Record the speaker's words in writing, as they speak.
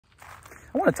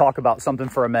I want to talk about something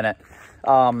for a minute.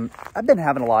 I've been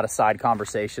having a lot of side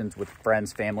conversations with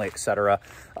friends, family, etc.,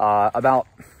 about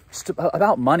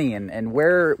money and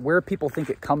where people think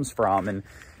it comes from, and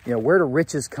where do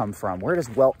riches come from? Where does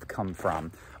wealth come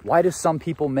from? Why do some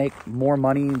people make more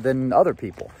money than other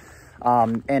people?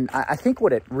 And I think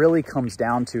what it really comes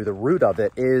down to, the root of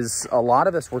it, is a lot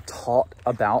of us were taught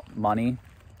about money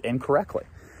incorrectly.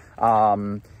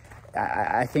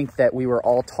 I think that we were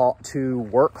all taught to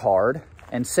work hard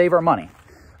and save our money.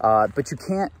 But you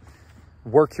can't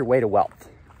work your way to wealth.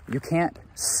 You can't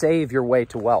save your way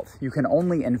to wealth. You can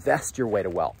only invest your way to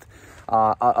wealth.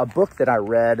 A book that I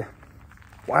read a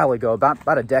while ago,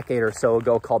 about a decade or so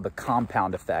ago, called The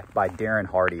Compound Effect by Darren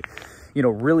Hardy,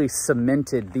 really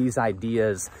cemented these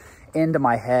ideas into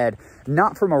my head,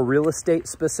 not from a real estate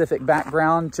specific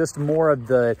background, just more of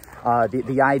the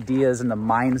ideas and the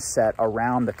mindset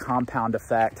around the compound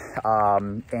effect,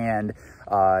 and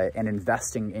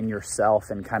investing in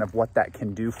yourself and kind of what that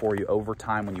can do for you over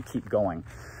time when you keep going.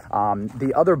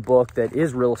 The other book that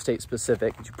is real estate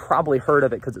specific, you probably heard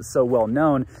of it because it's so well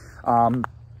known,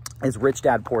 is Rich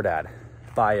Dad Poor Dad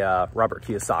by Robert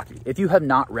Kiyosaki. If you have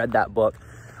not read that book,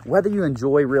 whether you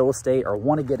enjoy real estate or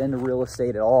want to get into real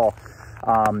estate at all,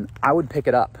 I would pick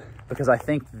it up, because I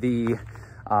think the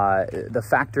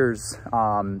factors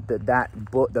that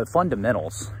book, the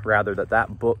fundamentals rather,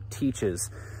 that book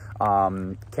teaches,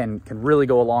 can really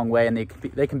go a long way, and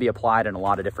they can be applied in a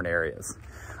lot of different areas.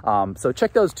 So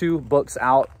check those two books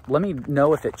out. Let me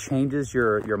know if it changes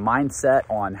your mindset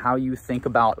on how you think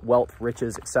about wealth,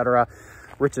 riches, etc.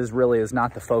 Riches really is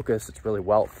not the focus. It's really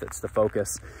wealth that's the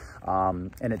focus.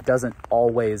 And it doesn't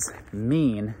always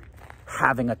mean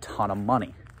having a ton of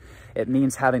money. It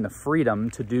means having the freedom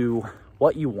to do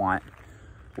what you want,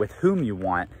 with whom you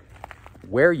want,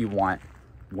 where you want,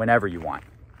 whenever you want.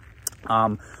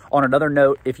 On another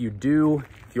note, if you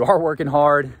are working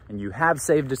hard and you have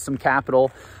saved some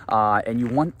capital, and you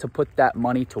want to put that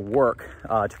money to work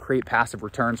to create passive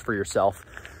returns for yourself,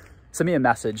 send me a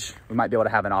message. We might be able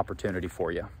to have an opportunity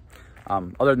for you.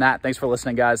 Other than that, thanks for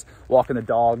listening, guys. Walking the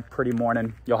dog, pretty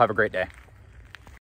morning. Y'all have a great day.